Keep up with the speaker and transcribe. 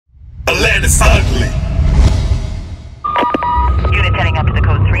Atlanta's ugly. Unit heading up to the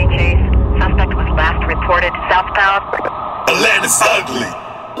code 3 chase. Suspect was last reported southbound. Atlanta's ugly.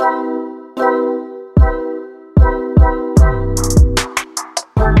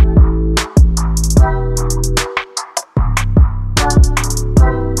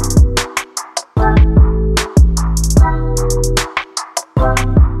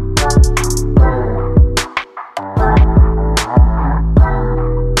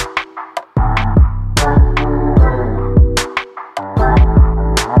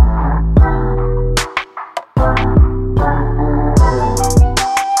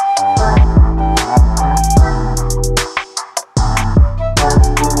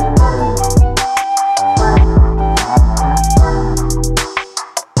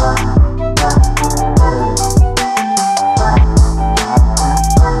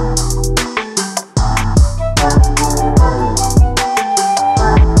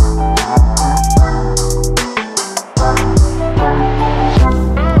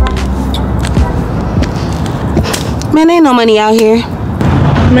 Man, ain't no money out here.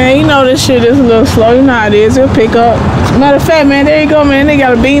 Man, you know this shit is a little slow. You know how it is. It'll pick up. Matter of fact, man, there you go, man. They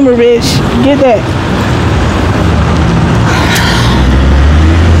got a Beamer, bitch. Get that.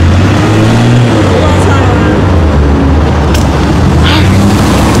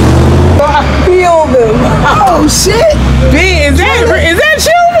 I feel them. Oh shit! Bitch, is that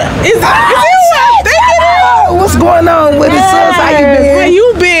you? Is that What's going on with it, sis? How you been? How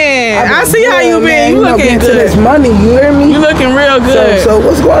you been? I see how you been. You looking good. This money, you hear me? You looking real good. So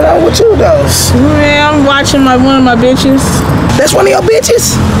what's going on with you though? Man, I'm watching one of my bitches. That's one of your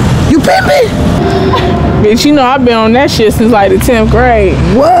bitches? You pimping? Bitch, you know I've been on that shit since like the 10th grade.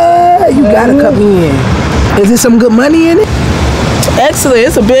 What? You gotta come in. Is there some good money in it? Excellent.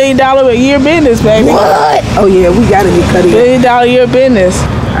 It's $1 billion a year business, baby. What? Oh yeah, we gotta get cut in. $1 billion a year business.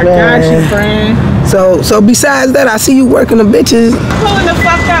 I got you, friend. So besides that, I see you working the bitches. Pulling the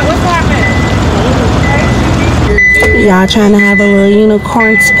fuck out. What's happening? Y'all trying to have a little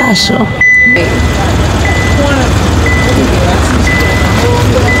unicorn special.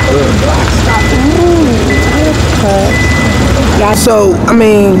 So, I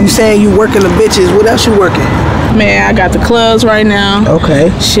mean, you saying you working the bitches. What else you working? Man, I got the clubs right now. Okay.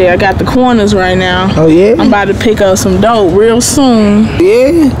 Shit, I got the corners right now. Oh, yeah? I'm about to pick up some dope real soon.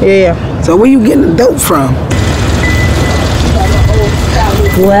 Yeah? Yeah. So where you getting the dope from?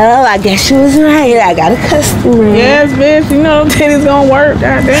 Well, I guess you was right. I got a customer. Yes, bitch. You know them titties gonna work.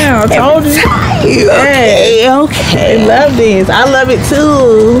 Goddamn, I told you. Okay. They love these. I love it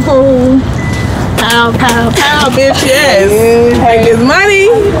too. Pow, pow, pow, bitch, yes. Hey, this money.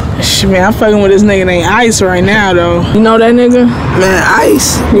 Shit, man, I'm fucking with this nigga named Ice right now, though. You know that nigga? Man,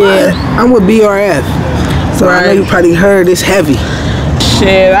 Ice? Yeah. I'm with BRF. So right. I know you probably heard it's heavy.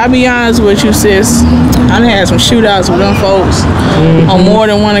 Shit, I'll be honest with you, sis. I done had some shootouts with them folks on more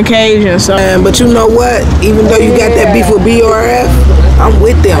than one occasion, so. But you know what? Even though you got that beef with BRF, I'm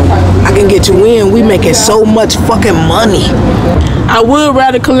with them. I can get you in. We making so much fucking money. I would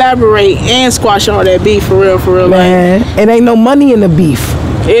rather collaborate and squash all that beef for real. Man, it ain't no money in the beef.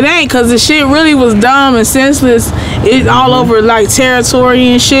 It ain't, cause the shit really was dumb and senseless. It's all over like territory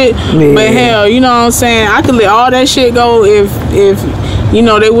and shit. Yeah. But hell, you know what I'm saying? I could let all that shit go if you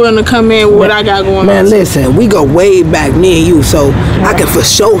know they willing to come in with what I got going on. Man, listen, we go way back, me and you, so I can for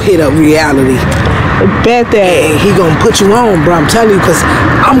sure hit up reality. Bet that. And he gonna put you on, bro. I'm telling you, cause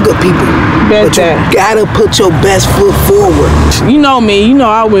I'm good people. Bet but that. You gotta put your best foot forward. You know me. You know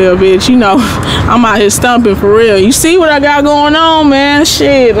I will, bitch. You know I'm out here stumping for real. You see what I got going on, man?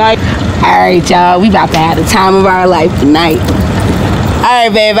 Shit, like. All right, y'all. We about to have the time of our life tonight. All right,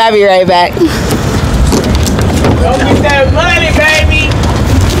 babe. I'll be right back. Go get that money, baby.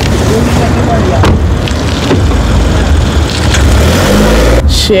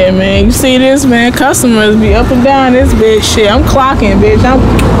 Shit, man. You see this, man? Customers be up and down this bitch. Shit, I'm clocking, bitch. I'm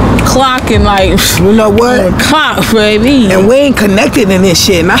clocking like. You know what? Clock, baby. And we ain't connected in this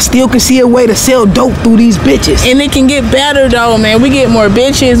shit. And I still can see a way to sell dope through these bitches. And it can get better though, man. We get more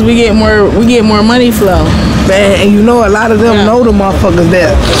bitches. We get more money flow. Man, and you know a lot of them know the motherfuckers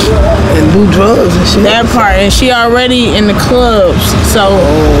that and do drugs and shit. That part, and she already in the clubs. So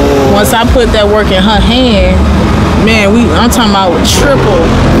once I put that work in her hand, man, I'm talking about triple,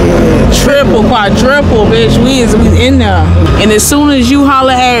 quadruple, bitch. We in there. And as soon as you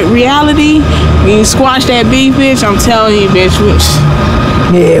holler at reality, when you squash that beef, bitch, I'm telling you, bitch,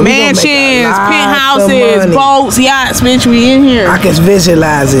 mansions, penthouses, boats, yachts, bitch, we in here. I can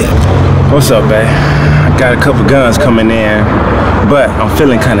visualize it. What's up, babe? I got a couple guns coming in, but I'm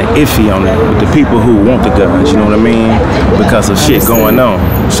feeling kind of iffy on it with the people who want the guns, you know what I mean? Because of shit going on.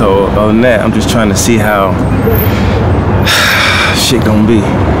 So other than that, I'm just trying to see how shit gonna be.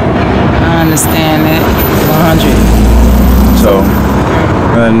 I understand that 100. So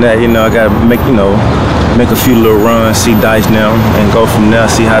other than that, you know, I gotta make a few little runs, see Dice now, and go from there,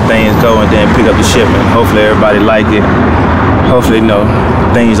 see how things go, and then pick up the shipment. Hopefully everybody like it. Hopefully, you know,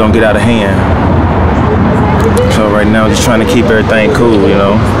 things don't get out of hand. So right now, just trying to keep everything cool, you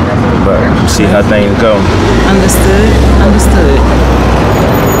know, but see how things go. Understood.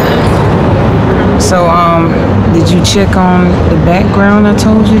 So, did you check on the background I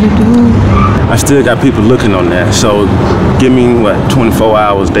told you to do? I still got people looking on that. So give me, 24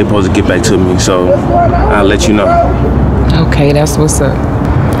 hours, they supposed to get back to me. So I'll let you know. Okay, that's what's up.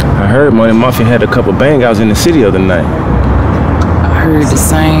 I heard Money Mafia had a couple bang outs in the city the other night. I heard the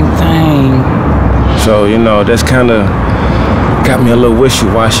same thing. So, you know, that's kind of got me a little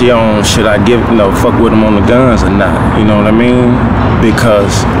wishy-washy on should I fuck with them on the guns or not, you know what I mean?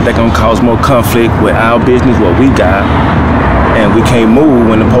 Because they're gonna cause more conflict with our business, what we got, and we can't move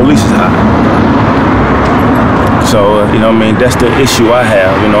when the police is hot. So, you know what I mean, that's the issue I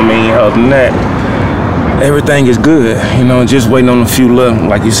have, you know what I mean? Other than that, everything is good, you know, just waiting on a few little,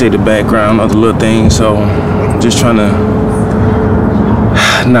 like you said, the background, other little things, so just trying to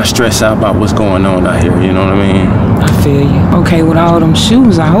not stress out about what's going on out here, you know what I mean? I feel you. Okay, with all them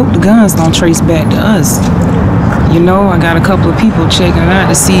shoes, I hope the guns don't trace back to us. You know, I got a couple of people checking it out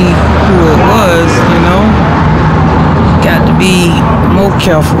to see who it was, you know. Got to be more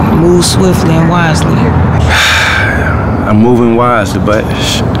careful, move swiftly and wisely. I'm moving wisely, but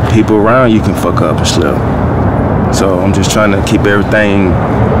people around you can fuck up and slip. So I'm just trying to keep everything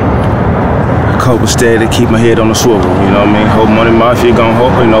cope steady, keep my head on the swivel, you know what I mean? Hope Money Mafia gonna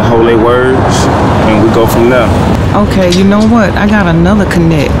hold their words, and we go from there. Okay, you know what? I got another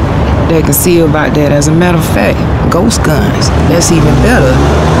connect that can see about that. As a matter of fact, ghost guns. That's even better.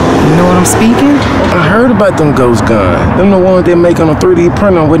 You know what I'm speaking? I heard about them ghost guns. Them the ones they make on a 3D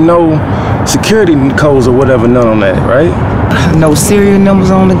printer with no security codes or whatever, none on that, right? No serial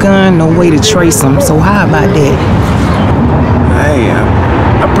numbers on the gun, no way to trace them. So how about that? Hey,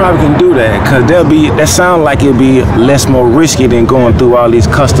 I probably can do that, cause that sound like it'll be more risky than going through all these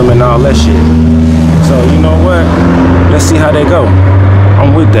custom and all that shit. So you know what? Let's see how they go.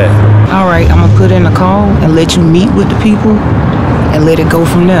 I'm with that. All right, I'm gonna put in a call and let you meet with the people and let it go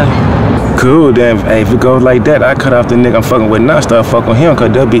from there. Cool, then hey, if it goes like that, I cut off the nigga I'm fucking with now, start fucking with him,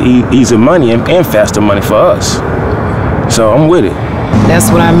 cause there'll be easy money and faster money for us. So I'm with it.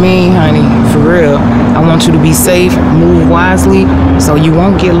 That's what I mean, honey, for real. I want you to be safe, move wisely, so you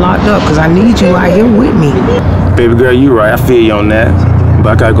won't get locked up, because I need you out here with me. Baby girl, you right, I feel you on that.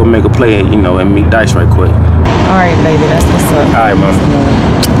 But I gotta go make a play, and meet Dice right quick. All right, baby, that's what's up. All right, mom.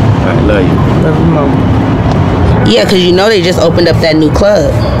 I love you. Love you more. Yeah, cause you know they just opened up that new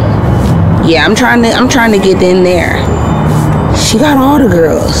club. Yeah, I'm trying to get in there. She got all the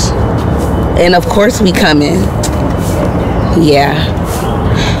girls, and of course we coming. Yeah.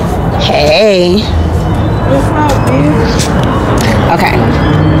 Hey. What's up, bitch? Okay.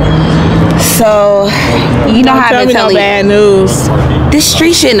 So, you know how I've been telling you, bad news. this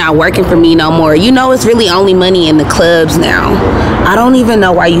street shit not working for me no more. You know, it's really only money in the clubs now. I don't even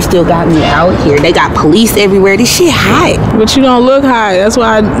know why you still got me out here. They got police everywhere. This shit hot. But you don't look high. That's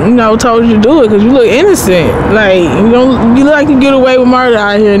why I, told you to do it, because you look innocent. Like, you look like you get away with murder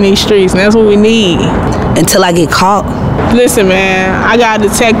out here in these streets, and that's what we need. Until I get caught. Listen, man, I got a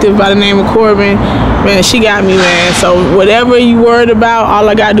detective by the name of Corbin. Man, she got me, man. So whatever you worried about, all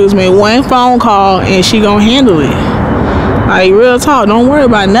I gotta do is make one phone call and she gonna handle it. Like, real talk, don't worry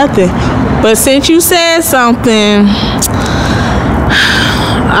about nothing. But since you said something,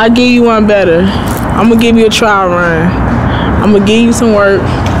 I'll give you one better. I'm gonna give you a trial run. I'm gonna give you some work.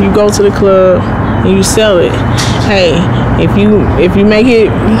 You go to the club and you sell it. Hey, if you make it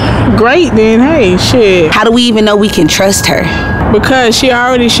great, then hey, shit. How do we even know we can trust her? Because she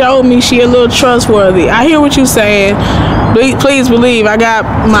already showed me she a little trustworthy. I hear what you're saying. Please believe I got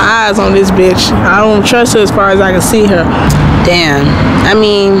my eyes on this bitch. I don't trust her as far as I can see her. Damn. I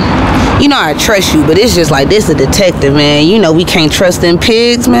mean, I trust you, but it's just like this a detective, man. We can't trust them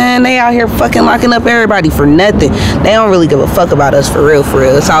pigs, man. They out here fucking locking up everybody for nothing. They don't really give a fuck about us for real, for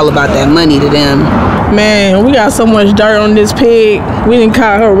real. It's all about that money to them. Man, we got so much dirt on this pig. We done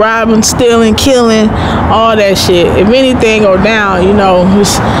caught her robbing, stealing, killing, all that shit. If anything go down, you know,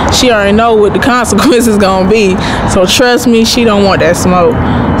 she already know what the consequences gonna be. So trust me, she don't want that smoke.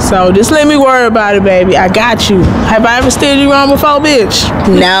 So just let me worry about it, baby. I got you. Have I ever steered you wrong before, bitch?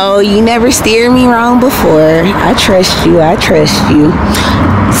 No, you never steered me wrong before. I trust you. I trust you.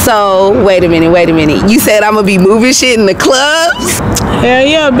 So, wait a minute. You said I'm gonna be moving shit in the clubs? Hell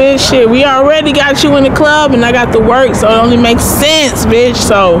yeah, bitch. Shit, we already got you in the club and I got the work, so it only makes sense, bitch.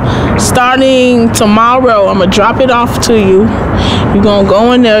 So, starting tomorrow, I'm gonna drop it off to you. You gonna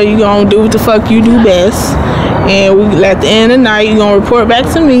go in there, you gonna do what the fuck you do best. And we at the end of the night, you gonna report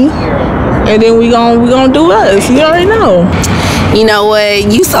back to me. And then we gonna do us. You already know. You know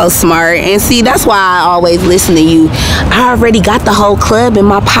what? You so smart. And see, that's why I always listen to you. I already got the whole club in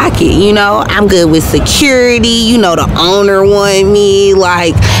my pocket, you know? I'm good with security. You know, the owner want me,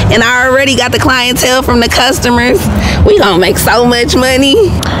 like, and I already got the clientele from the customers. We gonna make so much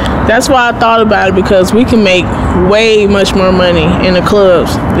money. That's why I thought about it, because we can make way much more money in the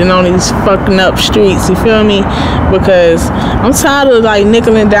clubs than on these fucking up streets, you feel me? Because I'm tired of like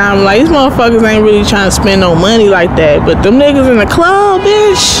nickel and dime. Like, these motherfuckers ain't really trying to spend no money like that. But them niggas in the club,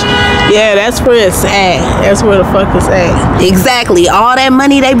 bitch, yeah, that's where it's at. That's where the fuck it's at. Exactly. All that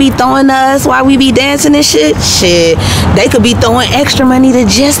money they be throwing to us while we be dancing and shit, they could be throwing extra money to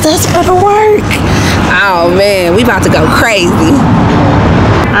just us for the work. Oh man, we about to go crazy.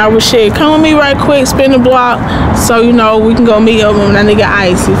 Alright, shit, come with me right quick, spin the block, so you know we can go meet up with that nigga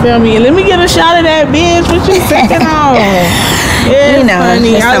Ice. You feel me? And let me get a shot of that, bitch. What you thinking on? Yeah, you know,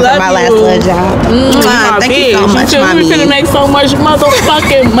 honey, I love my you. last little job. Thank you so much, mommy. We finna make so much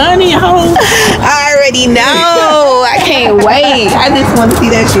motherfucking money, ho. I already know. I can't wait. I just want to see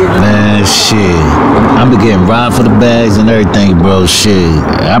that shit. Man, shit. I'm been getting robbed for the bags and everything, bro. Shit.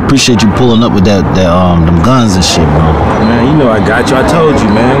 I appreciate you pulling up with them guns and shit, bro. Man, you know I got you. I told you,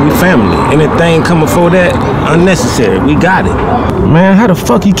 man. We family. Anything come before that, unnecessary. We got it. Man, how the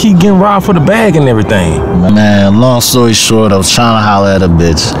fuck you keep getting robbed for the bag and everything? Man, long story short, I was trying to holler at a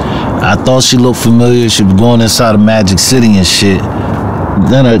bitch. I thought she looked familiar. She was going inside of Magic City and shit.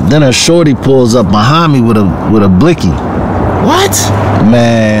 Then her shorty pulls up behind me with a blicky. What?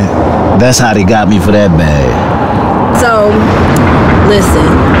 Man, that's how they got me for that bag. So, listen,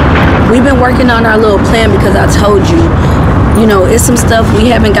 we've been working on our little plan because I told you, you know, it's some stuff we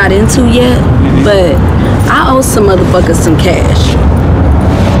haven't got into yet, but I owe some motherfuckers some cash.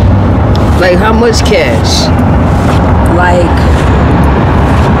 Like how much cash? Like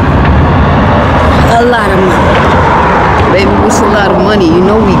a lot of money. Baby, what's a lot of money? You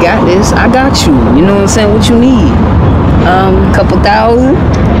know we got this. I got you. You know what I'm saying? What you need? Couple thousand?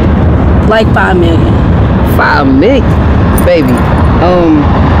 Like 5 million. 5 million? Baby,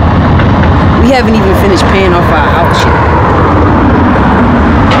 we haven't even finished paying off our house yet.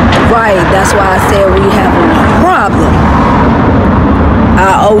 Right, that's why I said we have a problem.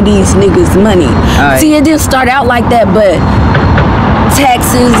 I owe these niggas money. Right. See, it didn't start out like that, but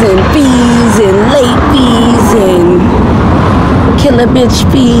taxes and fees and late fees and killer bitch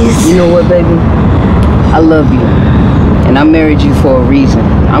fees. You know what, baby? I love you. And I married you for a reason.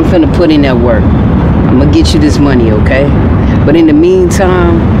 I'm finna put in that work. I'm gonna get you this money, okay? But in the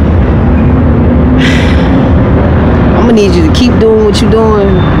meantime, I'm gonna need you to keep doing what you're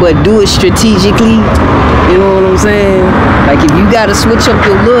doing, but do it strategically. You know what I'm saying? Like if you gotta switch up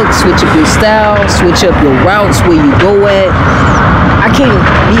your look, switch up your style, switch up your routes where you go at. I can't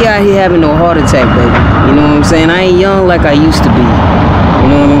be out here having no heart attack, baby. You know what I'm saying? I ain't young like I used to be. You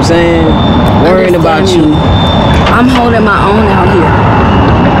know what I'm saying? Worrying about you. I'm holding my own out here.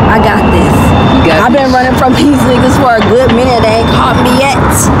 I got this. I've been running from these niggas for a good minute. They ain't caught me yet.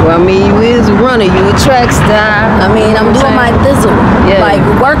 Well, I mean, you is a runner. You a track star. I mean, I'm doing my thizzle. Yeah. Like,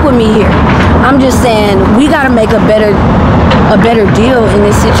 work with me here. I'm just saying, we got to make a better deal in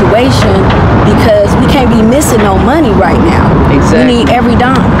this situation because we can't be missing no money right now. Exactly. We need every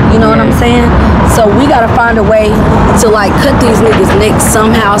dime. You know what I'm saying? So we got to find a way to, like, cut these niggas' necks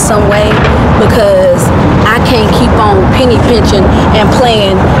somehow, some way, because I can't keep on penny pinching and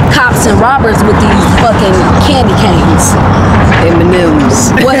playing cops and robbers with these fucking candy canes.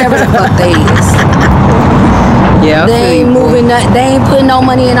 M&M's. Whatever the fuck they is. Yeah, they ain't putting no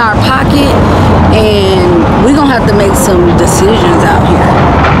money in our pocket, and we gonna have to make some decisions out here.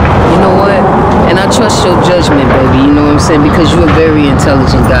 You know what? And I trust your judgment, baby. You know what I'm saying? Because you're a very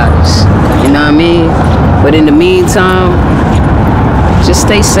intelligent goddess. You know what I mean? But in the meantime, just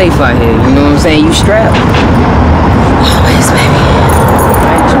stay safe out here. You know what I'm saying? You strapped. Always, baby.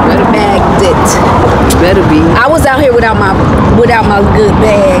 Right, you better Bagged it. Better be. I was out here without my good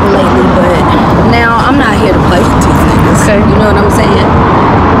bag lately, but now, I'm not here to play with these niggas. Okay. You know what I'm saying?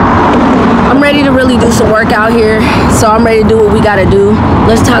 I'm ready to really do some work out here, so I'm ready to do what we gotta do.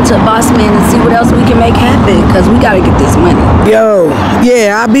 Let's talk to the boss man and see what else we can make happen, because we gotta get this money. Yo,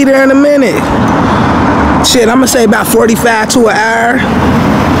 yeah, I'll be there in a minute. Shit, I'm gonna say about 45 to an hour.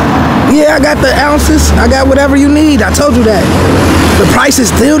 Yeah, I got the ounces. I got whatever you need. I told you that. The price is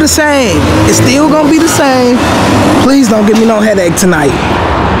still the same. It's still gonna be the same. Please don't give me no headache tonight.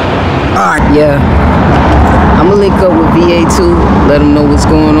 All right. Yeah. I'm gonna link up with VA too. Let them know what's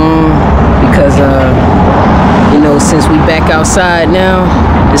going on. Because, you know, since we back outside now,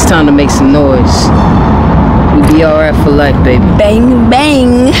 it's time to make some noise. We be alright for life, baby. Bang,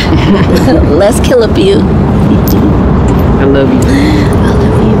 bang. Let's kill a few. I love you.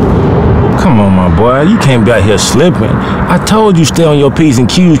 Come on, my boy. You can't be out here slipping. I told you stay on your P's and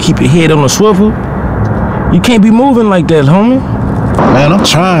Q's, keep your head on the swivel. You can't be moving like that, homie. Man, I'm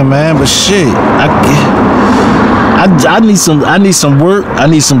trying, man, but shit, I need some work. I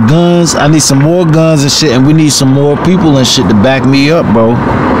need some guns. I need some more guns and shit, and we need some more people and shit to back me up, bro.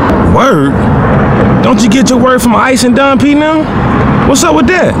 Word? Don't you get your word from Ice and Don P now? What's up with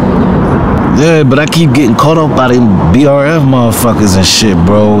that? Yeah, but I keep getting caught up by them BRF motherfuckers and shit,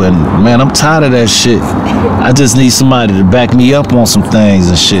 bro. And man, I'm tired of that shit. I just need somebody to back me up on some things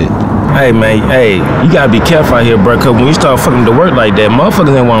and shit. Hey, man, hey, you gotta be careful out here, bro, because when you start fucking to work like that,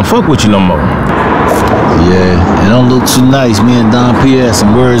 motherfuckers ain't wanna fuck with you no more. Yeah, it don't look too nice. Me and Don P had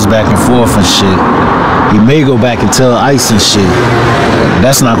some words back and forth and shit. He may go back and tell Ice and shit.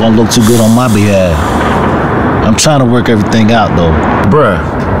 That's not gonna look too good on my behalf. I'm trying to work everything out, though. Bruh,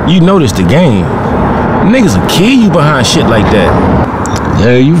 you noticed the game. Niggas will kill you behind shit like that.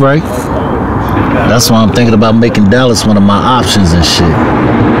 Yeah, you right. That's why I'm thinking about making Dallas one of my options and shit.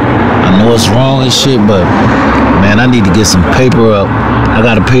 I know it's wrong and shit, but man, I need to get some paper up. I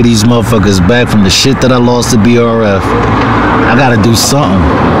gotta pay these motherfuckers back from the shit that I lost to BRF. I gotta do something.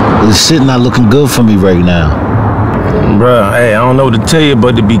 This shit not looking good for me right now. Bruh, hey, I don't know what to tell you,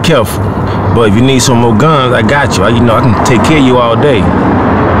 but to be careful. But if you need some more guns, I got you. I can take care of you all day.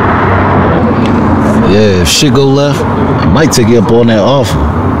 Yeah, if shit go left, I might take you up on that offer.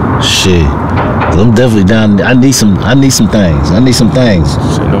 Shit. I'm definitely down. I need some things. I need some things.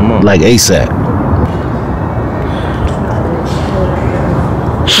 Say no more. Like ASAP.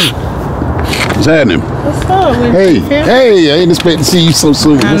 What's happening? What's up? Hey, I ain't expecting to see you so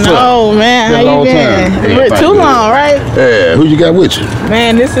soon. What's up? Oh man, how you been? Yeah, Too long, right? Yeah, who you got with you?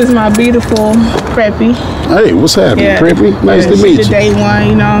 Man, this is my beautiful Preppy. Hey, what's happening, Preppy? Nice to meet you. Day one,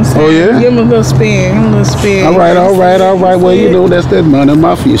 you know what I'm saying? Oh yeah? Give him a little spin. All right. Well, you know that's that money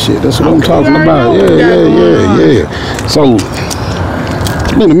mafia shit. That's what I'm talking about. Yeah. So,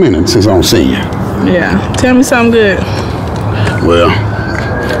 it's been a minute since I don't seen you. Yeah. Tell me something good. Well,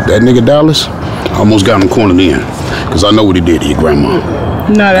 that nigga Dallas almost got him cornered in, cause I know what he did to your grandma.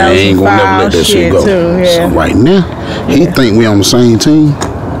 No, that was ain't gonna never let that shit go. Too, yeah. So right now, he think we on the same team,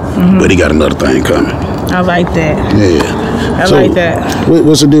 but he got another thing coming. I like that. Yeah. I like that.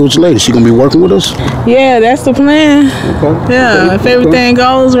 What's the deal with your lady? She gonna be working with us? Yeah, that's the plan. Okay. Yeah, if everything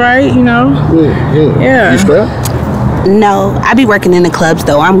goes right, you know. Yeah. You strapped? No, I be working in the clubs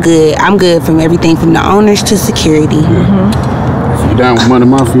though. I'm good. I'm good from everything from the owners to security. You down with Money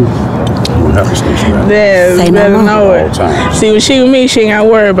Mafia? Yeah, you better know it. See, when she with me, she ain't got to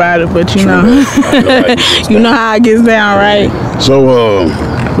worry about it, but you know. You know how it gets down, right? So,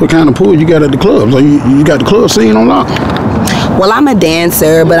 what kind of pool you got at the clubs? You got the club scene on lock? Well, I'm a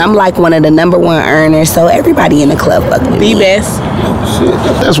dancer, but I'm like one of the #1 earners, so everybody in the club fuck with me. The best. Shit,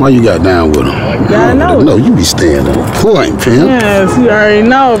 that's why you got down with them. You gotta know. No, you be staying on point, fam. Yes, you already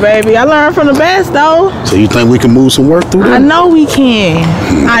know, baby. I learned from the best, though. So you think we can move some work through there? I know we can.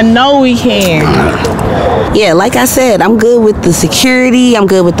 I know we can. Yeah, like I said, I'm good with the security, I'm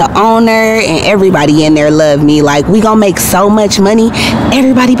good with the owner, and everybody in there love me. Like, we gonna make so much money.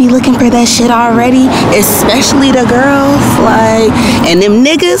 Everybody be looking for that shit already, especially the girls. Like, and them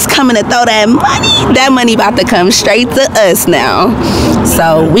niggas coming to throw that money about to come straight to us now.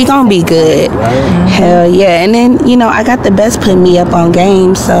 So we gonna be good. Hell yeah. And then, you know, I got the best putting me up on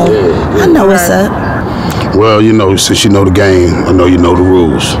games, so I know what's up. Well, you know, since you know the game, I know you know the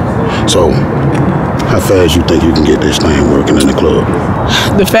rules. So how fast you think you can get this thing working in the club?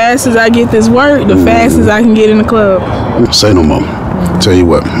 The fastest I get this work, the fastest I can get in the club. Say no more. Tell you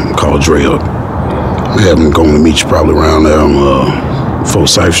what, call Dre up. I have him going to meet you probably around there on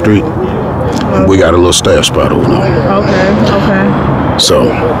 4th Street. We got a little staff spot over there. Okay. So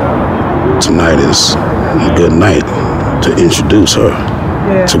tonight is a good night to introduce her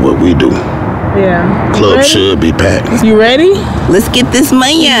to what we do. Yeah. Club should be packed. You ready? Let's get this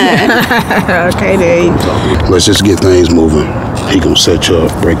money. Okay, then. Let's just get things moving. He gonna set you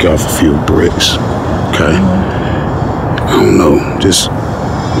up, break off a few bricks. Okay? I don't know. Just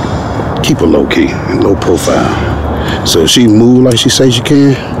keep her low key, low profile. So if she move like she says she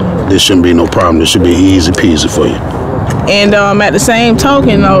can, this shouldn't be no problem. This should be easy peasy for you. And at the same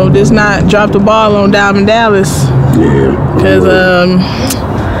token, though, just not drop the ball on Diamond Dallas. Yeah. Because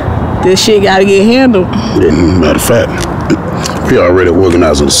this shit got to get handled. Yeah, matter of fact, we already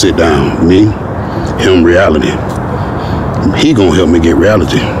organizing to sit down. Me, him, reality. He gonna help me get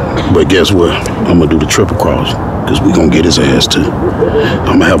reality. But guess what? I'm gonna do the triple cross. Because we gonna get his ass too.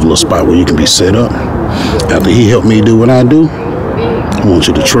 I'm gonna have a little spot where you can be set up. After he helped me do what I do, I want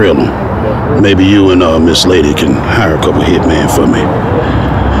you to trail him. Maybe you and Miss Lady can hire a couple hitmen for me.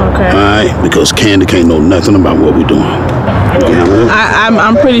 Okay. Alright? Because Candy can't know nothing about what we're doing.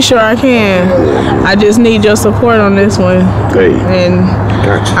 I'm pretty sure I can. I just need your support on this one. Hey. And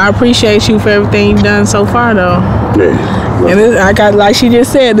gotcha. I appreciate you for everything you've done so far, though. Yeah. And this, like she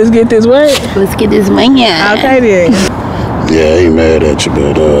just said, let's get this what? Let's get this money. Okay then. Yeah, I ain't mad at you,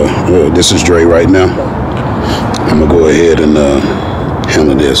 but this is Dre right now. I'm gonna go ahead and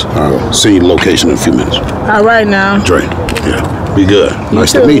handle this. I'll see you the location in a few minutes. All right now. Dre, yeah, be good.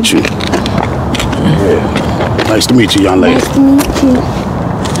 Nice to meet you. Yeah. Nice to meet you, young lady. Nice to meet you.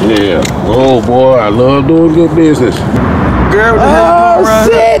 Yeah. Oh boy, I love doing good business. Girl, what the hell you doing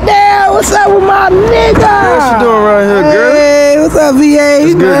right here? Sit down. What's up with my nigga? What you doing right here, girl? Hey, what's up, VA?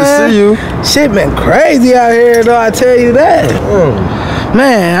 It's good to see you. Shit been crazy out here, though, I tell you that.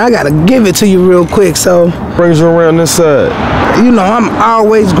 Man, I gotta give it to you real quick, so. Brings you around this side. You know, I'm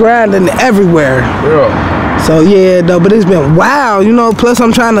always grinding everywhere. Yeah. So, yeah, though, but it's been wild, you know, plus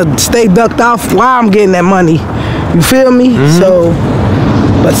I'm trying to stay ducked off while I'm getting that money. You feel me? So,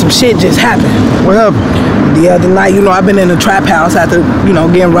 but some shit just happened. What happened? The other night, you know, I've been in the trap house after, you know,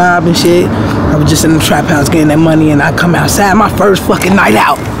 getting robbed and shit. I was just in the trap house getting that money, and I come outside, my first fucking night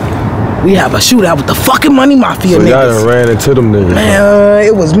out. We have a shootout with the fucking Money Mafia So niggas. y'all done ran into them niggas. Man,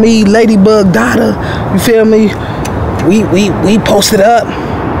 it was me, Ladybug, Dada. You feel me? We posted up.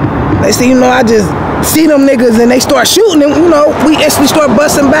 They say, you know, I just see them niggas and they start shooting, and you know, we instantly start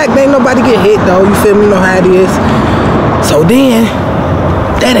busting back. There ain't nobody get hit though. You feel me? You know how it is. So then,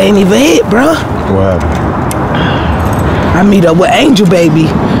 that ain't even it, bruh. What happened? I meet up with Angel Baby. You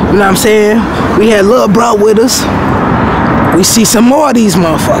know what I'm saying? We had Lil Bro with us. We see some more of these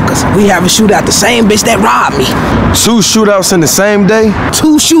motherfuckers. We have a shootout, the same bitch that robbed me. 2 shootouts in the same day?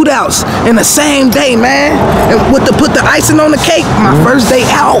 2 shootouts in the same day, man. And with put the icing on the cake, my first day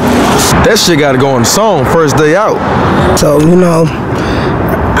out. That shit gotta go on the song, first day out. So, you know,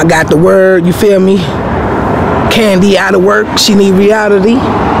 I got the word, you feel me? Candy out of work, she need reality.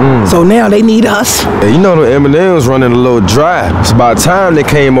 So now they need us. Yeah, you know the M&M's running a little dry. It's about time they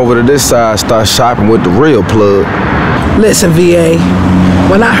came over to this side, start shopping with the real plug. Listen, VA,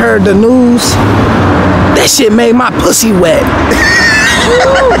 when I heard the news, that shit made my pussy wet.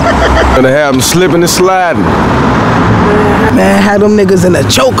 Gonna have them slipping and sliding. Man, had them niggas in a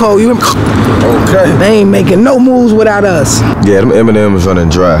chokehold. Okay. They ain't making no moves without us. Yeah, them M&M's running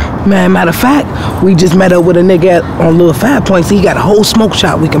dry. Man, matter of fact, we just met up with a nigga on Little 5 Points. He got a whole smoke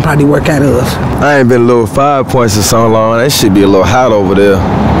shop we can probably work out of. I ain't been Little 5 Points in so long. That shit be a little hot over there.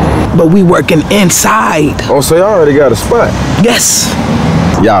 But we working inside. Oh, so y'all already got a spot? Yes.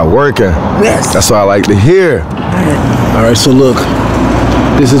 Y'all working? Yes. That's what I like to hear. All right, so look,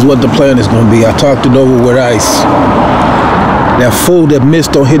 this is what the plan is gonna be. I talked it over with Ice. That fool that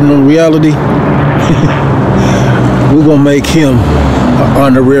missed on hitting on reality, we're gonna make him an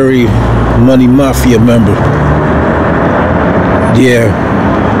honorary Money Mafia member. Yeah,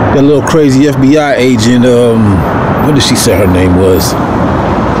 that little crazy FBI agent, what did she say her name was?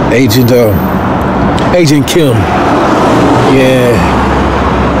 Agent Kim. Yeah.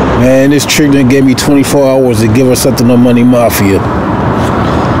 Man, this trick done gave me 24 hours to give her something on Money Mafia.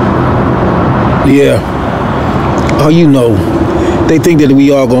 Yeah. Oh, you know, they think that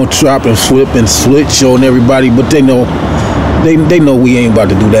we all gonna chop and flip and switch on everybody, but they know we ain't about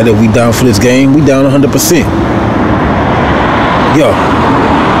to do that. If we down for this game, we down 100%. Yeah.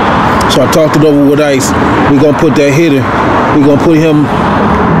 So I talked it over with Ice. We gonna put that hitter. We gonna put him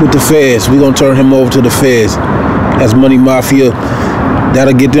with the feds. We gonna turn him over to the feds as Money Mafia.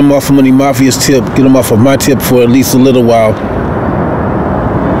 That'll get them off of Money Mafia's tip, get them off of my tip for at least a little while.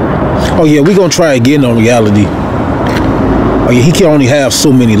 Oh yeah, we gonna try again on reality. Oh yeah, he can only have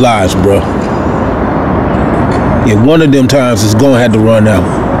so many lives, bro. Yeah, one of them times is gonna have to run out.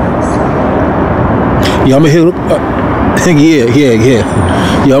 Yeah, I'm gonna hit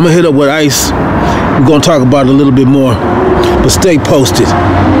Yeah, I'm gonna hit up with Ice. We're gonna talk about it a little bit more. But stay posted.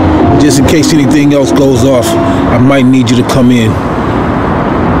 Just in case anything else goes off, I might need you to come in.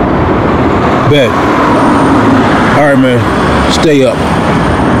 Bet. Alright, man. Stay up.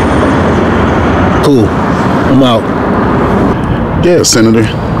 Cool. I'm out. Yeah, Senator.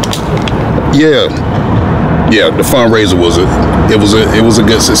 Yeah, the fundraiser was a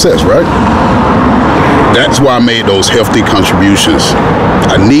good success, right? That's why I made those hefty contributions.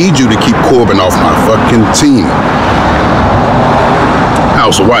 I need you to keep Corbin off my fucking team.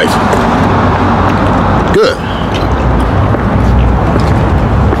 How's the wife? Good.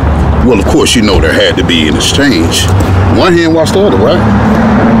 Well, of course, you know there had to be an exchange. One hand washed the other, right?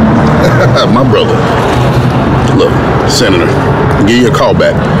 My brother. Look, Senator, I'll give you a call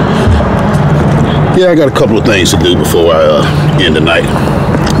back. Yeah, I got a couple of things to do before I end the night.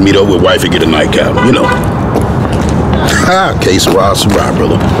 Meet up with wife and get a nightcap, you know. Case of Survive,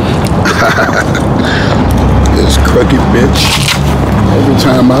 brother. This crooked bitch. Every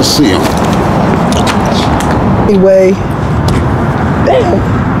time I see him. Anyway, damn,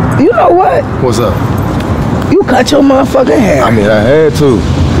 you know what? What's up? You cut your motherfucking hair. I mean, I had to.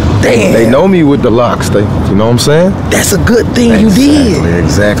 Damn. They know me with the locks. You know what I'm saying? That's a good thing you did.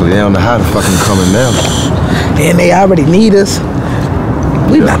 Exactly. They don't know how to fucking coming now. And they already need us.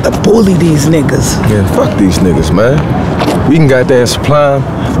 We about to bully these niggas. Yeah, fuck these niggas, man. We can goddamn supply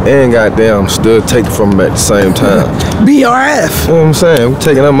them and goddamn still take it from them at the same time. BRF. You know what I'm saying? We're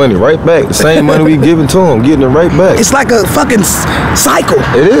taking our money right back. The same money we giving to them, getting it right back. It's like a fucking cycle.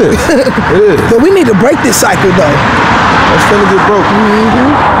 It is. It is. But we need to break this cycle, though. That's finna get broke.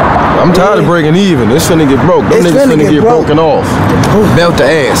 I'm tired of breaking even. It's finna get broke. Them niggas finna get broken off. Belt the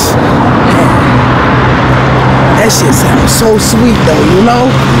ass. That shit sounds so sweet, though, you know?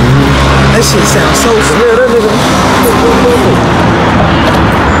 That shit sounds so sweet. Yeah, that nigga.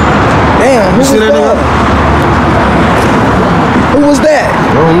 Damn, who was that? Who was that?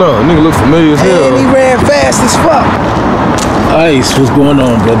 I don't know. That nigga look familiar as hell. And he ran fast as fuck. Ice, what's going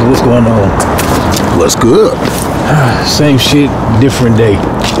on, brother? What's going on? What's good? Same shit, different day.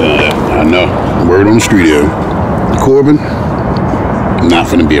 I know. Word on the street here. Corbin, not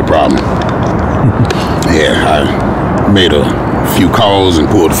finna be a problem. Yeah, I made a few calls and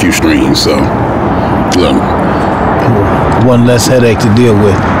pulled a few strings, so look. One less headache to deal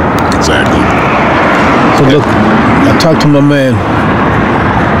with. Exactly. So look, I talked to my man.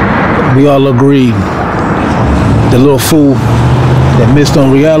 We all agreed. The little fool that missed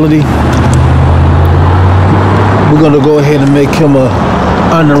on reality, we're gonna go ahead and make him a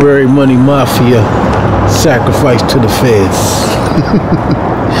honorary money mafia sacrifice to the feds.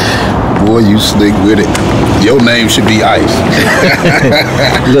 Boy, you slick with it. Your name should be Ice.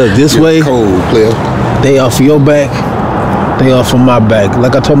 Look, this way, cold, player. They off your back, they off of my back.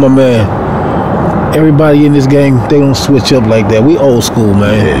 Like I told my man, everybody in this game, they don't switch up like that. We old school,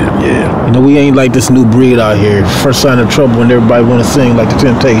 man. Yeah. You know, we ain't like this new breed out here. First sign of trouble when everybody want to sing like the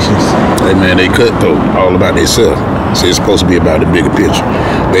Temptations. Hey, man, they cut, though, all about themselves. So it's supposed to be about the bigger picture.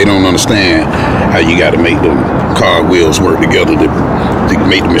 They don't understand how you got to make them car wheels work together to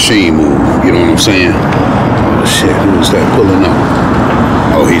make the machine move. You know what I'm saying? Oh, shit, who was that pulling up?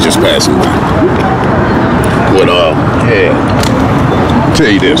 Oh, he's just passing by. But, yeah. I'll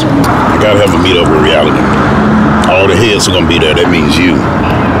tell you this. I got to have a meet up with reality. All the heads are going to be there. That means you.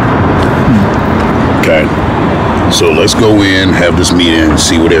 Okay? So let's go in, have this meeting, and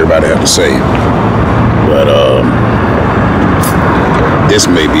see what everybody have to say. But, this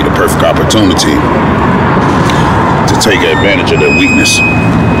may be the perfect opportunity to take advantage of their weakness,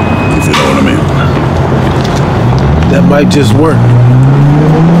 if you know what I mean. That might just work.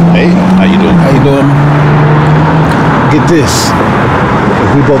 Hey, how you doing? How you doing? Get this.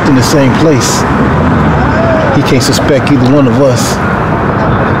 If we both in the same place, he can't suspect either one of us.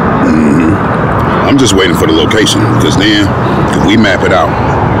 I'm just waiting for the location, because then, if we map it out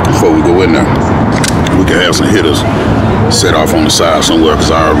before we go in there, we can have some hitters set off on the side somewhere,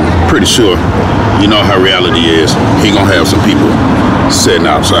 because I'm pretty sure, you know how reality is, he gonna have some people sitting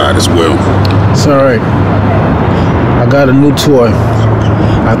outside as well. It's all right. I got a new toy.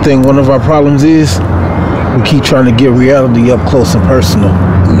 I think one of our problems is we keep trying to get reality up close and personal.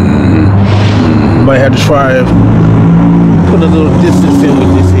 Might have to try and put a little distance in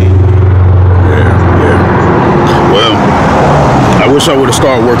with this here. Yeah. Well, I wish I would have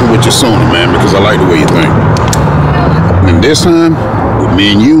started working with you sooner, man, because I like the way you think. And this time, with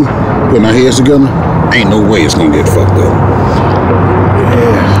me and you putting our heads together, ain't no way it's gonna get fucked up.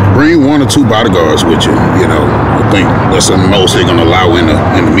 Yeah. Bring 1 or 2 bodyguards with you, you know. I think that's the most they're gonna allow in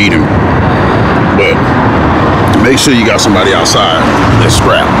the meeting. But make sure you got somebody outside that's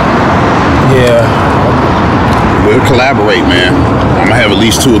strapped. Yeah. We'll collaborate, man. I'm gonna have at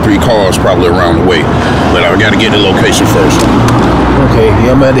least 2 or 3 cars probably around the way, but I gotta get the location first. Okay,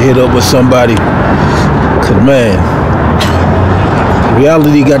 yeah, I'm gonna have to hit up with somebody. Cause man,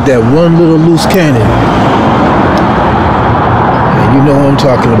 reality got that one little loose cannon. And you know who I'm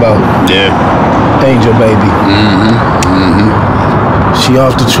talking about. Yeah. Angel baby. She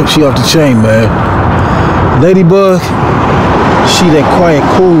off the chain, man. Ladybug, she that quiet,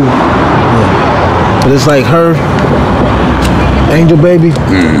 cool. Yeah. But it's like her, Angel baby,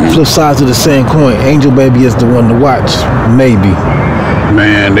 flip sides of the same coin. Angel baby is the one to watch, maybe.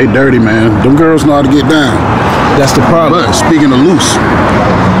 Man, they dirty, man. Them girls know how to get down. That's the problem. But speaking of loose,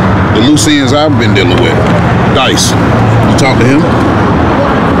 the loose ends I've been dealing with, Dice. You talk to him?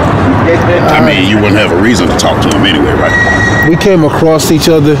 I mean, you wouldn't have a reason to talk to him anyway, right? We came across each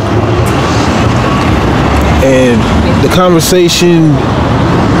other, and the conversation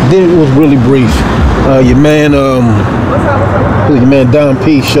was really brief. Your man Don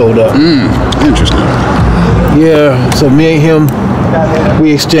P showed up. Interesting. Yeah, so me and him,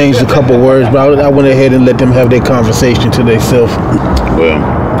 we exchanged a couple words, but I went ahead and let them have their conversation to themselves. Well,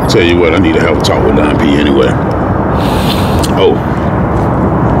 I'll tell you what, I need to have a talk with Don P anyway. Oh,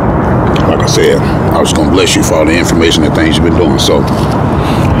 like I said, I was gonna bless you for all the information and things you've been doing. So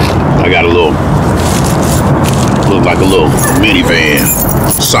I got look like a little minivan,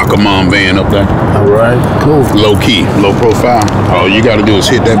 soccer mom van up there. All right, cool. Low key, low profile. All you gotta do is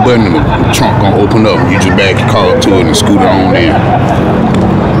hit that button and the trunk gonna open up. You just back your car up to it and scoot it on in.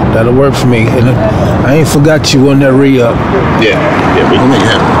 That'll work for me. And I ain't forgot you on that re-up. Yeah, we gonna make it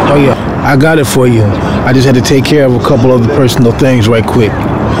happen. Oh yeah, I got it for you. I just had to take care of a couple other personal things right quick.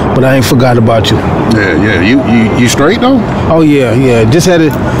 But I ain't forgot about you. Yeah. You straight though? Oh yeah. Just had to,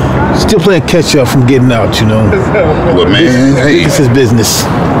 still playing catch up from getting out, you know. But man, this is business.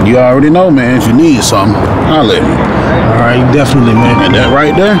 You already know, man. If you need something, holler at me. All right, definitely, man. And that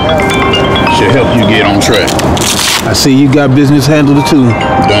right there should help you get on track. I see you got business handled too.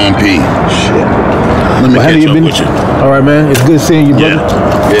 Don P. Shit. Let me catch up with you. All right, man. It's good seeing you, brother.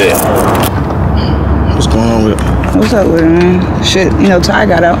 Yeah. What's going on with it? What's up with it, man? Shit, you know, Ty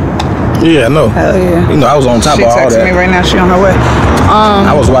got out. Yeah, I know. Hell yeah. You know, I was on top of all that. She texted me right now. She on her way.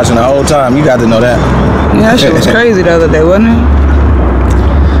 I was watching the whole time. You got to know that. Yeah, that shit was crazy the other day, wasn't it?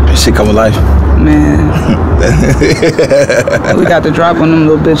 That shit come to life. Man. We got the drop on them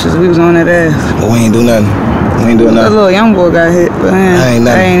little bitches. We was on that ass. But we ain't do nothing. We ain't doing nothing. That little young boy got hit, but man,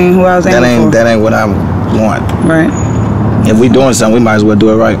 that ain't even who I was aiming for. That ain't what I want. Right. If we doing something, we might as well do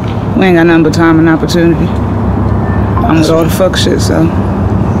it right. We ain't got nothing but time and opportunity. I'm with all the fuck shit, so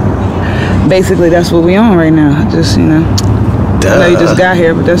basically that's what we on right now. Just, you know, I know you just got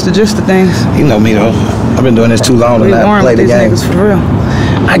here, but that's the gist of things. You know me though. I've been doing this too long to not play the game. Niggas for real.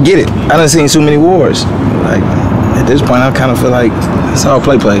 I get it. I done seen too many wars. Like at this point, I kind of feel like it's all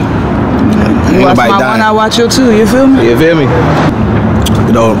play. You watch my one, I watch you too. You feel me? You feel me?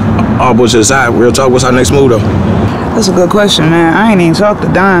 You know, all bullshit aside, real talk. What's our next move though? That's a good question, man. I ain't even talked to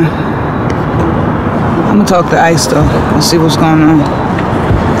Don. I'm gonna talk to Ice though and see what's going on.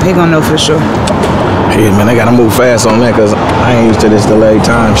 He gonna know for sure. Yeah, man, I gotta move fast on that because I ain't used to this delayed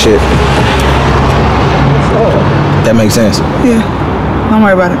time shit. That makes sense. Yeah, don't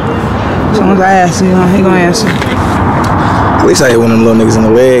worry about it. As long as I ask, he gonna answer. At least I hit one of them little niggas in the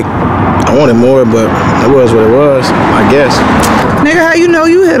leg. I wanted more, but it was what it was, I guess. Nigga, how you know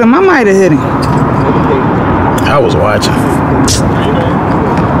you hit him? I might have hit him. I was watching.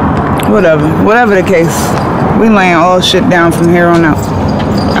 Whatever the case, we laying all shit down from here on out.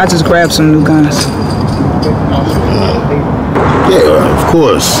 I just grabbed some new guns. Yeah, of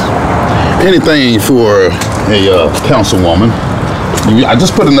course. Anything for a councilwoman. I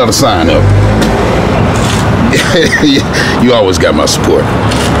just put another sign up. You always got my support.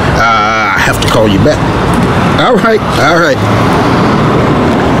 I have to call you back. All right.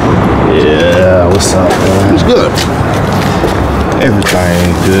 Yeah, what's up, man? It's good.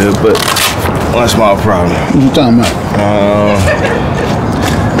 Everything good, but one small problem. What you talking about?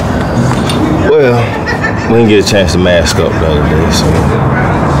 Well, we didn't get a chance to mask up the other day, so.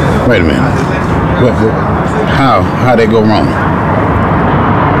 Wait a minute. What? How'd that go wrong?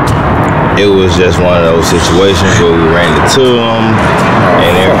 It was just one of those situations where we ran into them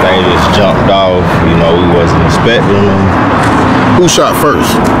and everything just jumped off. You know, we wasn't expecting them. Who shot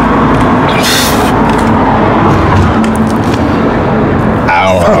first?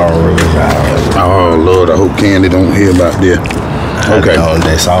 I don't really know. Oh, Lord, I hope Candy don't hear about this. Okay.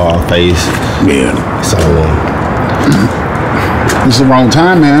 They saw our face. Yeah. So, This is the wrong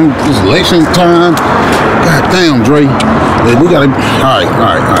time, man. This is election time. God damn, Dre. We gotta. All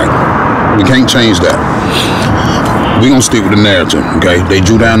right. We can't change that. We gonna stick with the narrative, okay? They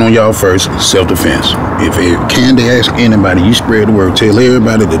drew down on y'all first, self-defense. If Candy ask anybody, you spread the word. Tell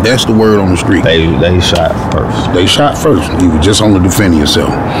everybody that that's the word on the street. They shot first. They shot first. You were just only defending yourself.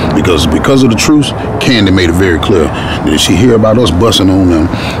 Because of the truce, Candy made it very clear that if she hear about us busting on them,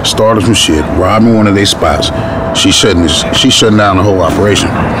 starting some shit, robbing one of their spots, she's shutting down the whole operation.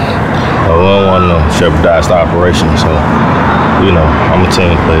 Well, we don't want to jeopardize the operation, so, you know, I'm a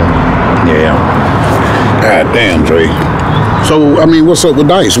team player. Yeah. God damn, Dre. So, I mean, what's up with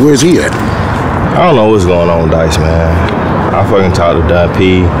Dice? Where's he at? I don't know what's going on with Dice, man. I fucking talked to Don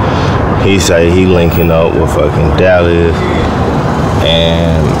P. He say he linking up with fucking Dallas.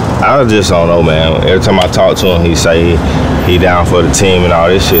 And I just don't know, man. Every time I talk to him, he say he down for the team and all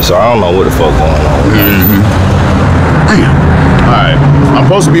this shit. So I don't know what the fuck going on. Mm-hmm. Damn. All right. I'm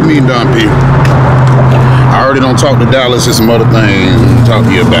supposed to be meeting Don P. I already don't talk to Dallas and some other things to talk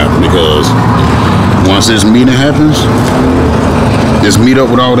to you about because once this meeting happens, this meet up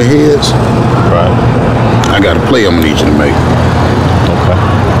with all the heads, right? I got a play I'm gonna need you to make. Okay.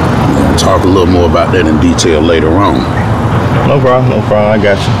 We're gonna talk a little more about that in detail later on. No problem, I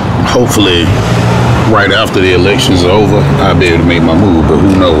got you. Hopefully, right after the elections are over, I'll be able to make my move, but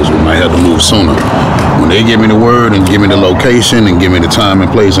who knows, we might have to move sooner. When they give me the word and give me the location and give me the time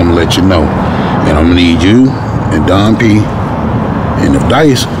and place, I'm gonna let you know. And I'm gonna need you and Don P. And if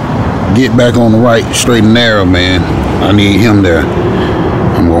Dice get back on the right, straight and narrow, man, I need him there.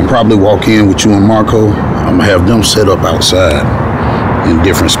 I'm gonna probably walk in with you and Marco. I'm gonna have them set up outside in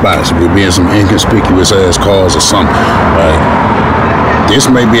different spots. We'll be in some inconspicuous ass cars or something. Right? This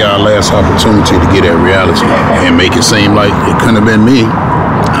may be our last opportunity to get at reality and make it seem like it couldn't have been me.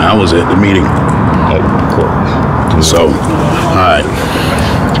 I was at the meeting. So, all right.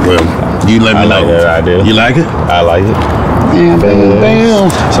 Well, you let me know. I like that idea. You like it? I like it.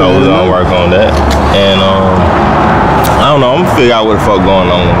 Bam. So we're gonna work on that. And I don't know, I'm gonna figure out what the fuck going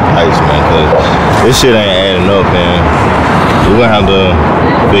on with Dice, man, cause this shit ain't adding up, and we're gonna have to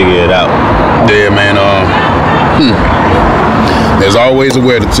figure it out. Yeah, man. There's always a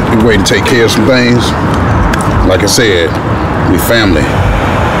way to take care of some things. Like I said, we family.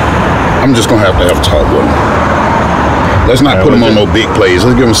 I'm just gonna have to have a talk with them. Let's not put them on no big plays.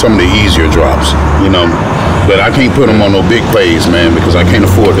 Let's give them some of the easier drops, you know. But I can't put them on no big plays, man, because I can't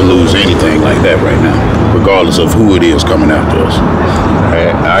afford to lose anything like that right now, regardless of who it is coming after us.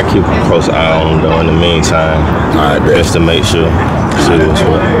 I keep a close eye on them, though, in the meantime. All right, just to make sure. See what's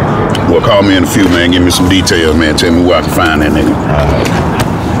what. Well, call me in a few, man. Give me some details, man. Tell me where I can find that nigga.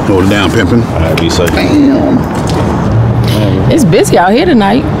 Hold it down, pimpin'. All right, be safe. Damn. It's busy out here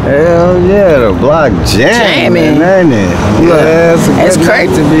tonight. Hell yeah, the block jamming, ain't it? Yeah, it's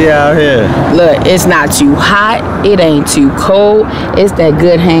crazy to be out here. Look, it's not too hot. It ain't too cold. It's that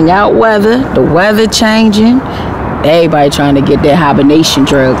good hangout weather. The weather changing. Everybody trying to get their hibernation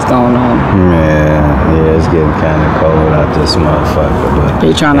drugs going on. Yeah, it's getting kind of cold out this motherfucker. But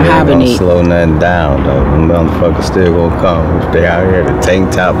they trying to hibernate. Don't slow nothing down though. Them motherfuckers still gonna come. If they out here, the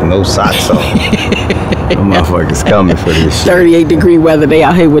tank top and no socks on. Them motherfuckers coming for this shit. 38-degree weather. They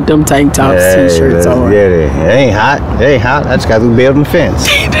out here with them tank tops, t-shirts on. Yeah, it ain't hot. It ain't hot. I just got to build the fence.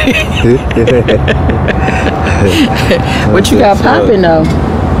 What you got popping though?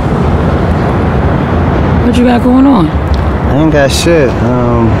 What you got going on? I ain't got shit.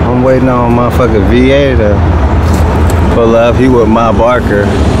 I'm waiting on motherfucking VA to pull up. He with my Barker.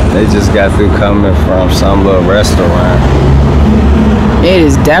 They just got through coming from some little restaurant. It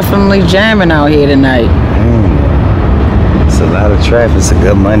is definitely jamming out here tonight. It's a lot of traffic. It's a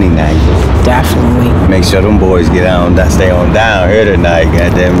good money night. Definitely. Make sure them boys get on, stay on down here tonight.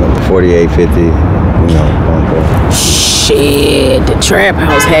 Goddamn, 4850. You know, shit, the trap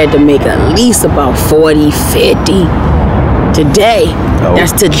house had to make at least about 40, 50 today.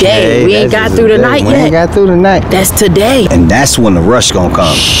 That's today. We ain't got through the night yet. We ain't got through the night. That's today. And that's when the rush gonna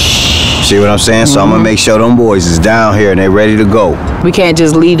come. See what I'm saying? So I'm gonna make sure them boys is down here and they ready to go. We can't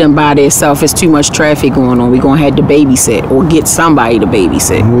just leave them by themselves. It's too much traffic going on. We gonna have to babysit or get somebody to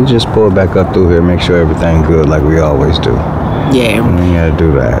babysit. We just pull back up through here, make sure everything good like we always do. Yeah. We ain't gotta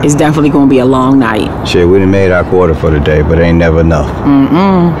do that. It's definitely gonna be a long night. Shit, we done made our quarter for the day, but ain't never enough.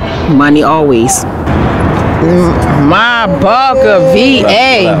 Money always. My Barker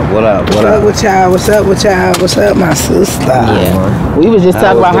VA. What up? What's up with y'all? What's up with y'all? What's up, my sister? Yeah. We was just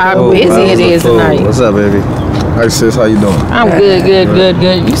talking about how busy it is tonight. What's up, baby? Hi sis, how you doing? I'm good.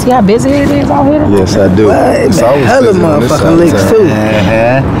 You see how busy it is out here? Yes, I do. It's hella motherfucking licks too.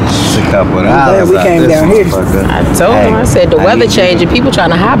 It's a couple of hours. We came down here. I told him, I said the weather changing. People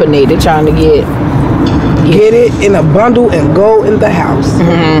trying to hibernate. They're trying to get it in a bundle and go in the house.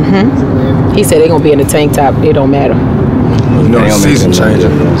 Mm-hmm. He said they're gonna be in the tank top. It don't matter. You know, the season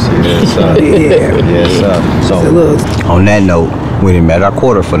changing. Yes, So, on that note, we done met our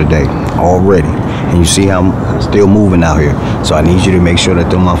quarter for the day already. And you see how I'm still moving out here. So I need you to make sure that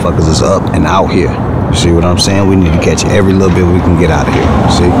them motherfuckers is up and out here. You see what I'm saying? We need to catch every little bit we can get out of here.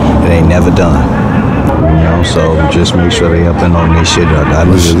 See? It ain't never done. You know, so just make sure they up and on this shit. I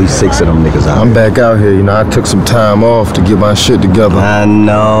need at least 6 of them niggas out. I'm back out here. You know, I took some time off to get my shit together. I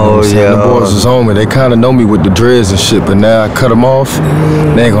know, The boys was on me. They kind of know me with the dreads and shit, but now I cut them off.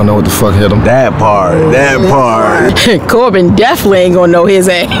 They ain't gonna know what the fuck hit them. That part. Corbin definitely ain't gonna know his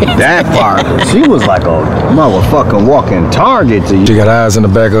ass. That part. She was like a motherfucking walking target to you. She got eyes in the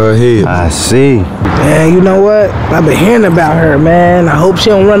back of her head. I see. Man, you know what? I've been hearing about her, man. I hope she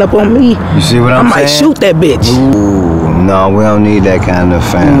don't run up on me. You see what I'm saying? I might shoot that bitch. Ooh, no, we don't need that kind of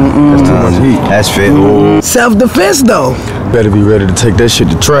family. That's too much heat. That's fit. Self-defense, though. Better be ready to take that shit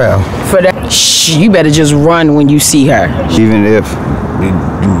to trial. For that, you better just run when you see her. Even if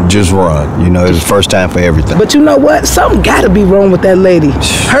just run. You know, it's the first time for everything. But you know what? Something gotta be wrong with that lady.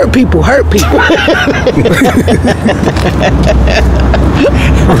 Hurt people.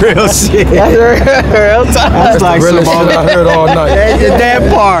 Real shit. That's real talk. That's like really some shit I heard all night. That's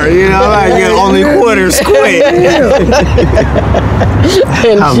that part, you know, like only quarters quit.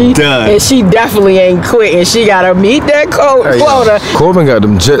 I'm done. And she definitely ain't quit, and she gotta meet that quota. Corbin got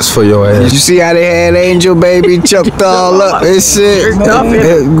them jets for your ass. You see how they had Angel Baby choked all up and shit?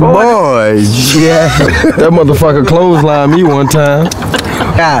 Boy, yeah. That motherfucker clotheslined me one time.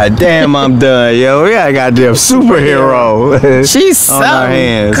 God damn, I'm done, yo. We got a goddamn superhero. She's so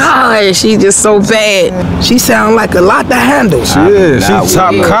God, she just so bad. She sound like a lot to handle. She is. She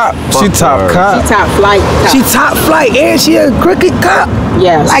top cop. She top cop. She top flight. She top flight, and she a crooked cop.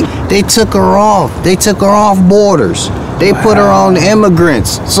 Yes. Like they took her off. They took her off borders. They put her on the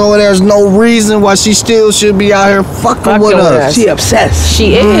immigrants. So there's no reason why she still should be out here fucking with us. She obsessed.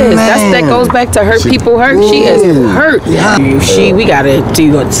 She is. That goes back to hurt people hurt. She is hurt. Yeah. We gotta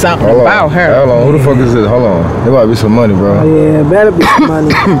do something about her. Hold on. Who the fuck is it? Hold on. There might be some money, bro. Oh, yeah, better be some money.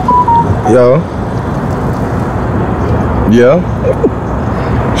 Yo. Yeah.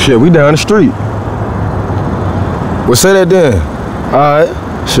 Shit, we down the street. Well, say that then. All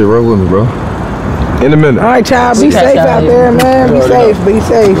right. Shit, roll with me, bro. In a minute. All right, child. Be safe out there, man. Be safe. Be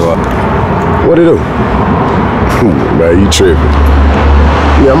safe. What it do? Man, you tripping.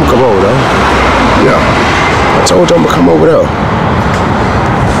 Yeah, I'm gonna come over there. Yeah. I told you I'm gonna come over there.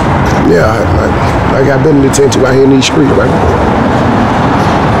 Yeah, I got better to tend to out here in these streets, right?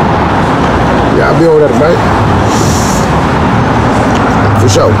 Yeah, I'll be over there tonight. For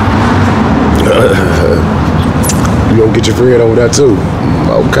sure. You gonna get your friend over there too?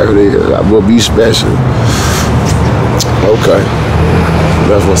 Okay, I will be special. Okay.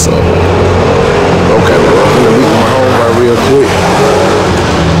 That's what's up. Okay, well, I'm gonna meet my homeboy real quick.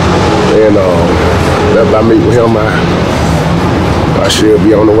 And after I meet with him, I should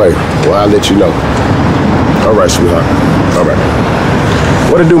be on the way. Well, I'll let you know. All right, sweetheart. All right.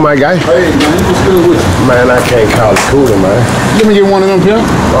 What it do, my guy? Hey, man, what's good with you? Man, I can't call it cooler, man. Let me get one of them, pimp.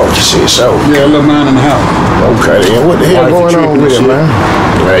 Oh, shit, so. Yeah, a little man in the house. Okay, then. What the hell going on with it, man?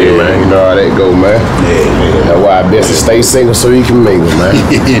 Hey, man, you know how that go, man. Yeah. That's why I best to stay single so you can mingle, man.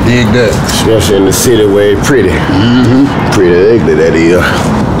 Yeah, dig that. Especially in the city where it's pretty. Pretty ugly, that is.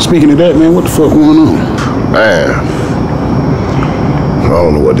 Speaking of that, man, what the fuck going on? Man. I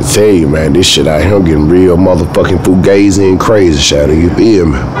don't know what to tell you, man. This shit out here getting real motherfucking fugazi and crazy, Shadow. You feel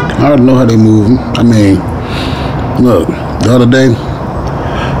me? I already know how they moving. I mean, look, the other day,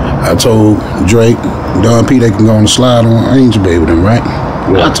 I told Drake, Don P, they can go on the slide on Angel Baby, them, right?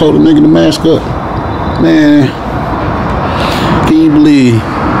 I told the nigga to mask up. Man, can you believe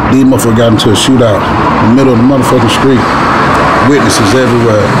these motherfuckers got into a shootout in the middle of the motherfucking street? Witnesses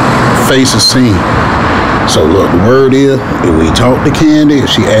everywhere, faces seen. So look, the word is, if we talk to Candy, if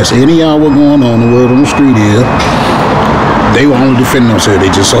she asks any of y'all what's going on, the word on the street is, they were only defending themselves. They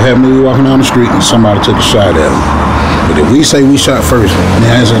just so happened to be walking down the street and somebody took a shot at them. But if we say we shot first,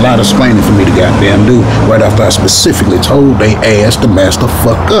 there's a lot of explaining for me to goddamn do. Right after I specifically told they ass to mask the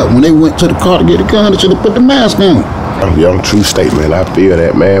fuck up. When they went to the car to get a gun, they should have put the mask on. Young true statement. I feel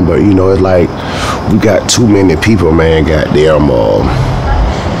that, man. But you know, it's like we got too many people, man. Goddamn,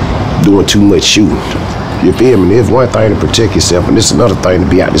 doing too much shooting. You feel me? It's one thing to protect yourself, and it's another thing to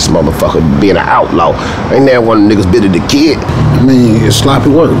be out this motherfucker being an outlaw. Ain't that one of the niggas bit of the kid? I mean, it's sloppy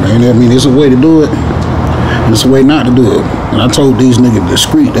work, man. I mean, it's a way to do it. It's a way not to do it. And I told these niggas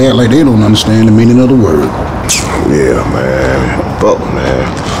discreet, they act like they don't understand the meaning of the word. Yeah, man. Fuck, man.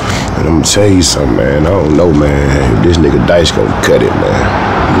 And I'm gonna tell you something, man. I don't know, man. If this nigga Dice gonna cut it, man.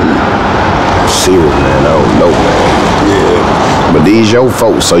 Serious, man. I don't know, man. Yeah. But these your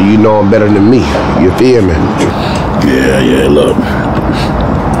folks, so you know them better than me. You feel me? Yeah, look.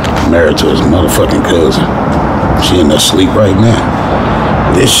 Married to his motherfucking cousin. She in there sleep right now.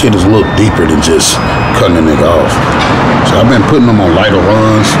 This shit is a little deeper than just cutting a nigga off. So I've been putting them on lighter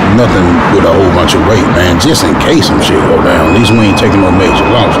runs, nothing with a whole bunch of weight, man, just in case some shit go down. At least we ain't taking no major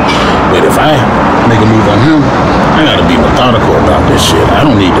loss. But if I make a move on him, I gotta be methodical about this shit. I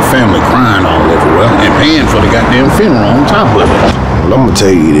don't need the family crying all everywhere and paying for the goddamn funeral on top of it. Well, I'm gonna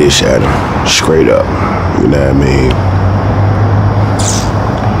tell you this, Shadow, straight up. You know what I mean?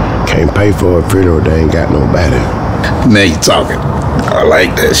 Can't pay for a funeral, they ain't got nobody. Now you talking. I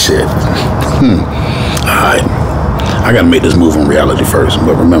like that shit. Alright. I gotta make this move on reality first,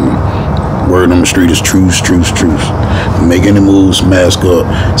 but remember, word on the street is truce. Make any moves, mask up,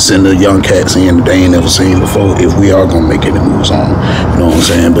 send the young cats in that they ain't never seen before if we are gonna make any moves on them. You know what I'm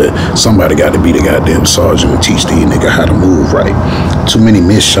saying? But somebody got to be the goddamn sergeant and teach these niggas how to move right. Too many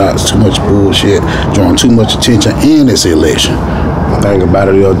missed shots, too much bullshit, drawing too much attention, and it's the election. The thing about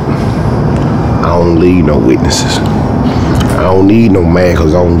it, I don't need no witnesses. I don't need no man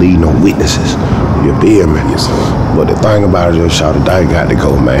because I don't need no witnesses. You feel me? Yes, sir. But the thing about it is, Shawty Dyke got to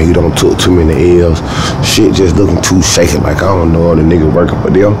go, man. He don't took too many L's. Shit just looking too shaky. Like, I don't know the nigga working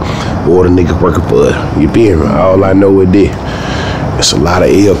for them or the nigga working for us. You feel me? All I know is this. It's a lot of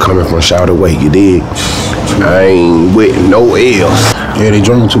L coming from Shawty way, you dig? I ain't with no L's. Yeah, they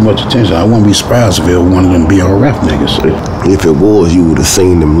drawing too much attention. I wouldn't be surprised if it was one of them BR rap niggas. If it was, you would have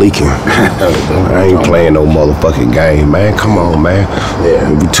seen them leaking. I ain't playing no motherfucking game, man. Come on, man.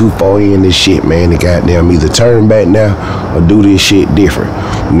 Yeah. We too far in this shit, man. To goddamn either turn back now or do this shit different.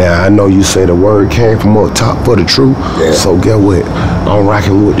 Now, I know you say the word came from up top for the truth. Yeah. So get what? I'm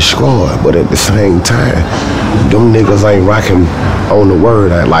rocking with the squad, but at the same time, them niggas ain't rocking on the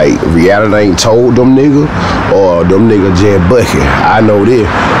word. Like, reality ain't told them niggas or them niggas just bucket. I know this.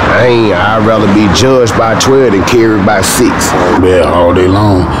 I'd rather be judged by 12 than carried by 6. Yeah, all day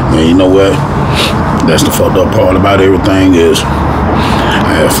long. And you know what? That's the fucked up part about everything is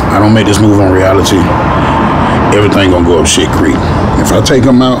if I don't make this move on reality, everything gonna go up shit creek. If I take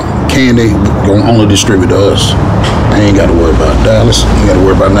them out, Candy gonna only distribute to us. I ain't gotta worry about Dallas. Ain't gotta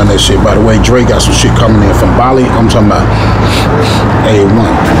worry about none of that shit. By the way, Drake got some shit coming in from Bali. I'm talking about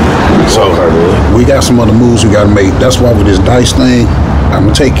A1. So we got some other moves we gotta make. That's why with this Dice thing, I'm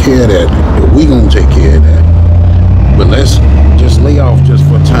gonna take care of that. We gonna take care of that. But let's just lay off just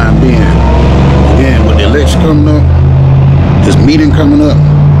for time being. Again, with the election coming up, this meeting coming up,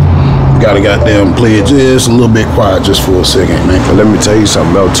 we gotta goddamn play it just a little bit quiet just for a second, man. But let me tell you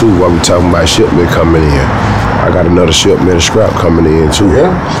something else too while we talking about shipment coming in. I got another shipment of scrap coming in too.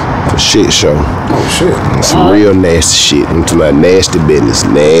 Yeah? For shit show. Oh shit. Some real nasty shit. I'm talking about nasty business.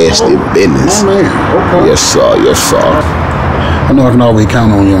 Nasty business. Oh man. Okay. Yes sir, yes sir. I know I can always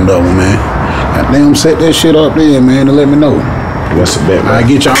count on you on that one, man. Goddamn, set that shit up there, man, and let me know. That's a bet, man. I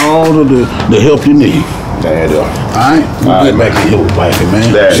get you all the help you need. There you go. Alright? We'll get back to your wifey,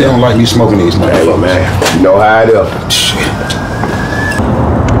 man. There She don't like me smoking these motherfuckers. man. You know how it is. Shit.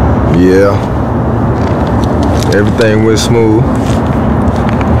 Yeah. Everything went smooth.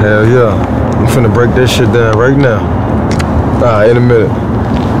 Hell yeah. I'm finna break that shit down right now. Alright, in a minute.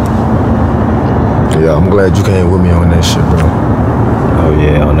 Yeah, I'm glad you came with me on that shit, bro. Oh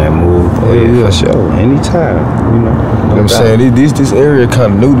yeah, on that move. Oh yeah, for sure. Anytime, you know. You know what I'm saying? This area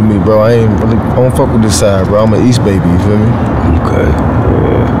kind of new to me, bro. I don't fuck with this side, bro. I'm an East baby, you feel me? Okay.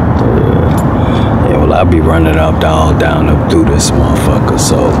 Yeah, well, I be running up through this motherfucker,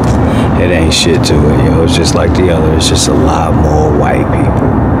 so it ain't shit to it, yo. It's just like the other. It's just a lot more white people.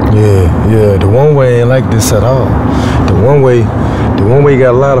 Yeah. The one way ain't like this at all. The one way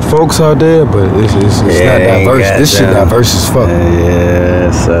got a lot of folks out there, but it's not diverse. This shit diverse as fuck.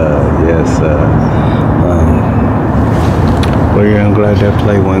 Yes, sir. Well, yeah, I'm glad that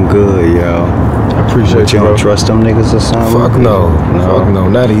play went good, yo. I appreciate you. You don't trust them niggas or something? Fuck no. Fuck no,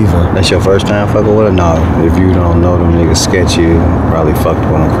 not even. That's your first time fucking with her? No. If you don't know them niggas sketchy, you probably fucked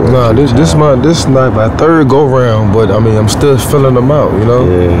with them. Nah, this is not my third go round, but I mean I'm still filling them out, you know?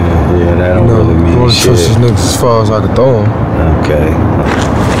 Yeah, that don't really mean shit. I want to trust these niggas as far as I can throw them. Okay.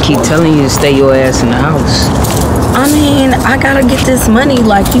 I keep telling you to stay your ass in the house. I mean, I gotta get this money.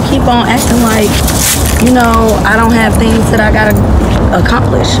 Like, you keep on acting like you know, I don't have things that I gotta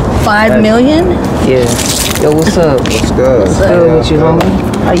accomplish. 5 million? Yeah. Yo, what's up? What's good? What's good with you, homie?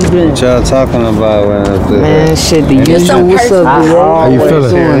 How you doing? What y'all talking about? Man, shit, the usual. What's up, B.A.? How you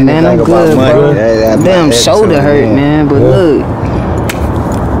feeling? Man, I'm good, bro. Damn shoulder hurt, man. But look,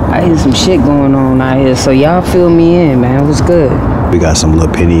 I hear some shit going on out here, so y'all fill me in, man. What's good? We got some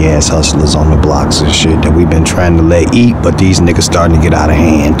little penny ass hustlers on the blocks and shit that we've been trying to let eat, but these niggas starting to get out of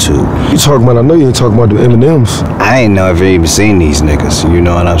hand too. You talking about? I know you ain't talking about the M&Ms. I ain't never even seen these niggas. You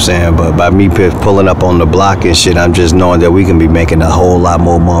know what I'm saying? But by me pulling up on the block and shit, I'm just knowing that we can be making a whole lot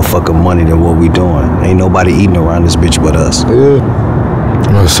more motherfucking money than what we doing. Ain't nobody eating around this bitch but us. Yeah.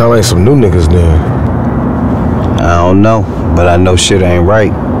 Well, it sound like some new niggas then. I don't know, but I know shit ain't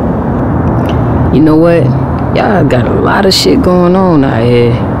right. You know what? Y'all got a lot of shit going on out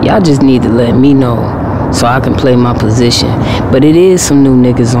here. Y'all just need to let me know so I can play my position. But it is some new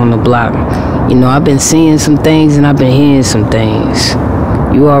niggas on the block. You know, I've been seeing some things and I've been hearing some things.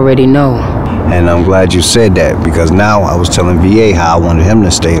 You already know. And I'm glad you said that, because now I was telling VA how I wanted him to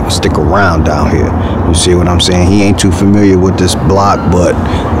stick around down here. You see what I'm saying? He ain't too familiar with this block, but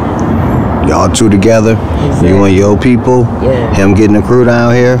y'all two together, exactly. You and your people, him getting the crew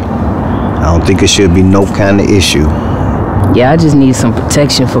down here, I don't think it should be no kind of issue. Yeah, I just need some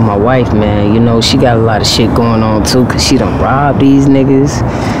protection for my wife, man. You know, she got a lot of shit going on too, cause she done robbed these niggas.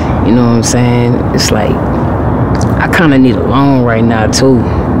 You know what I'm saying? It's like, I kinda need a loan right now too.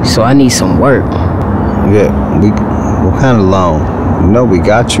 So I need some work. Yeah, what kind of loan? You know we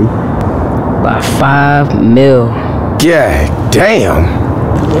got you. About 5 mil. God damn.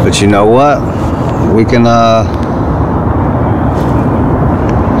 But you know what? We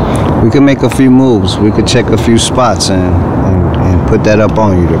can make a few moves. We could check a few spots and put that up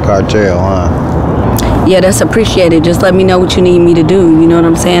on you, the cartel, huh? Yeah, that's appreciated. Just let me know what you need me to do. You know what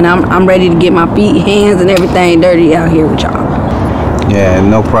I'm saying? I'm ready to get my feet, hands, and everything dirty out here with y'all. Yeah,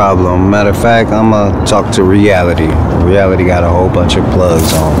 no problem. Matter of fact, I'ma talk to Reality. Reality got a whole bunch of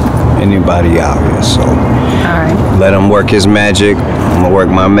plugs on anybody out here, so alright. Let him work his magic. I'm gonna work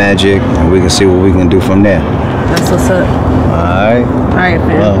my magic, and we can see what we can do from there. That's what's up. Alright? Alright,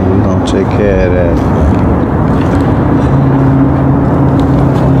 man. Well, we're gonna take care of that.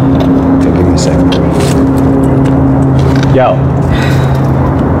 Okay, give me a second. Yo.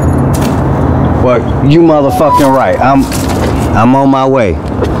 Well, you motherfucking right. I'm on my way.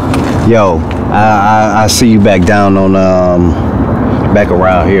 Yo, I see you back down on back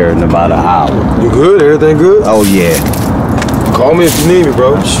around here in about an hour. You good? Everything good? Oh yeah. Call me if you need me,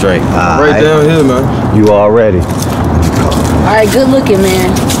 bro. I'm straight. Right down here, man. You already. Alright, good looking,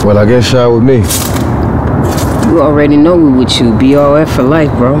 man. Well, I guess shot with me. You already know we with you. BOF for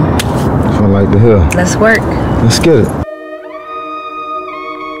life, bro. I like to hear. Let's work. Let's get it.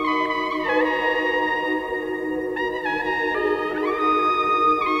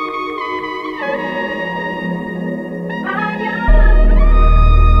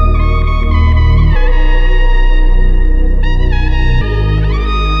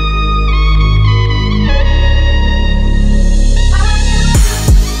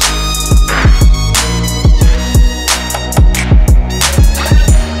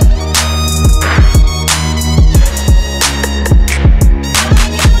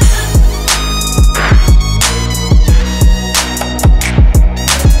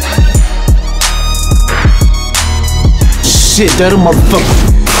 Shit, that a motherfucker.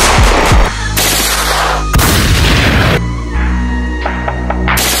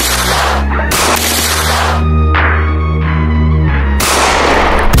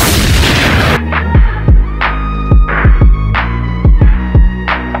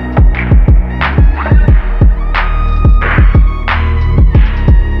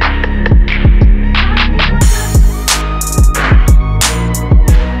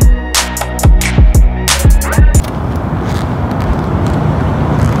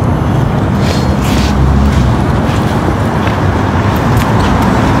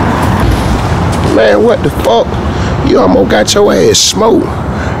 Man, what the fuck? You almost got your ass smoked.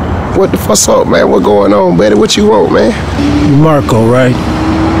 What the fuck's up, man? What going on, Betty? What you want, man? You Marco, right?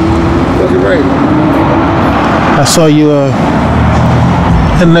 Look right. I saw you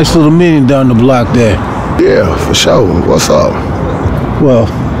had a nice little meeting down the block there. Yeah, for sure. What's up? Well,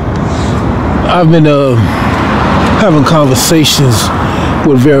 I've been having conversations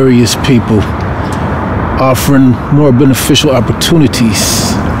with various people, offering more beneficial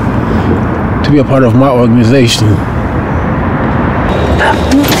opportunities to be a part of my organization.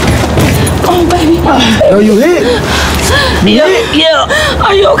 Oh, baby. Oh, you hit? Yeah.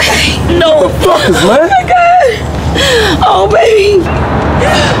 Are you okay? No. What the fuck is, man? Oh, my God. Oh, baby.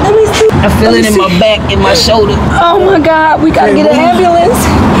 Let me see. I feel it in my back, in my shoulder. Oh my God, we gotta get an ambulance.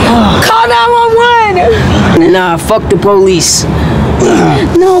 Call 911. Nah, fuck the police.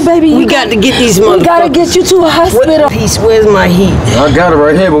 No, baby, we got to get these motherfuckers. We gotta get you to a hospital. Where's my heat? I got it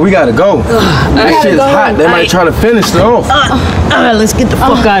right here, but we gotta go. That shit's hot. They might try to finish it off. Alright, let's get the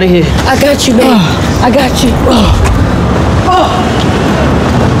fuck out of here. I got you, baby. I got you.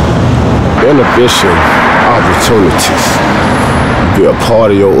 Beneficial opportunities. Be a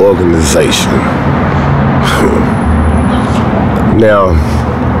part of your organization. Now,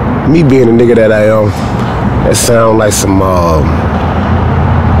 me being the nigga that I am, that sound like some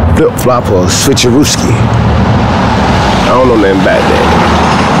flip-flop or switcherooski. I don't know nothing about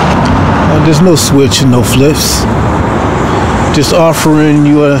that. There's no switch and no flips. Just offering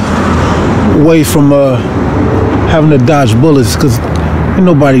you a way from having to dodge bullets, because ain't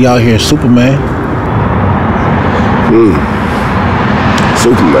nobody out here Superman.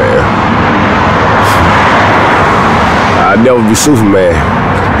 Superman. I'd never be Superman,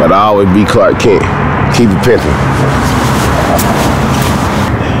 but I always be Clark Kent. Keep it pimping.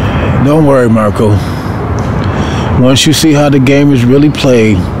 Don't worry, Marco. Once you see how the game is really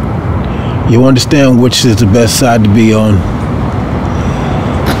played, you'll understand which is the best side to be on.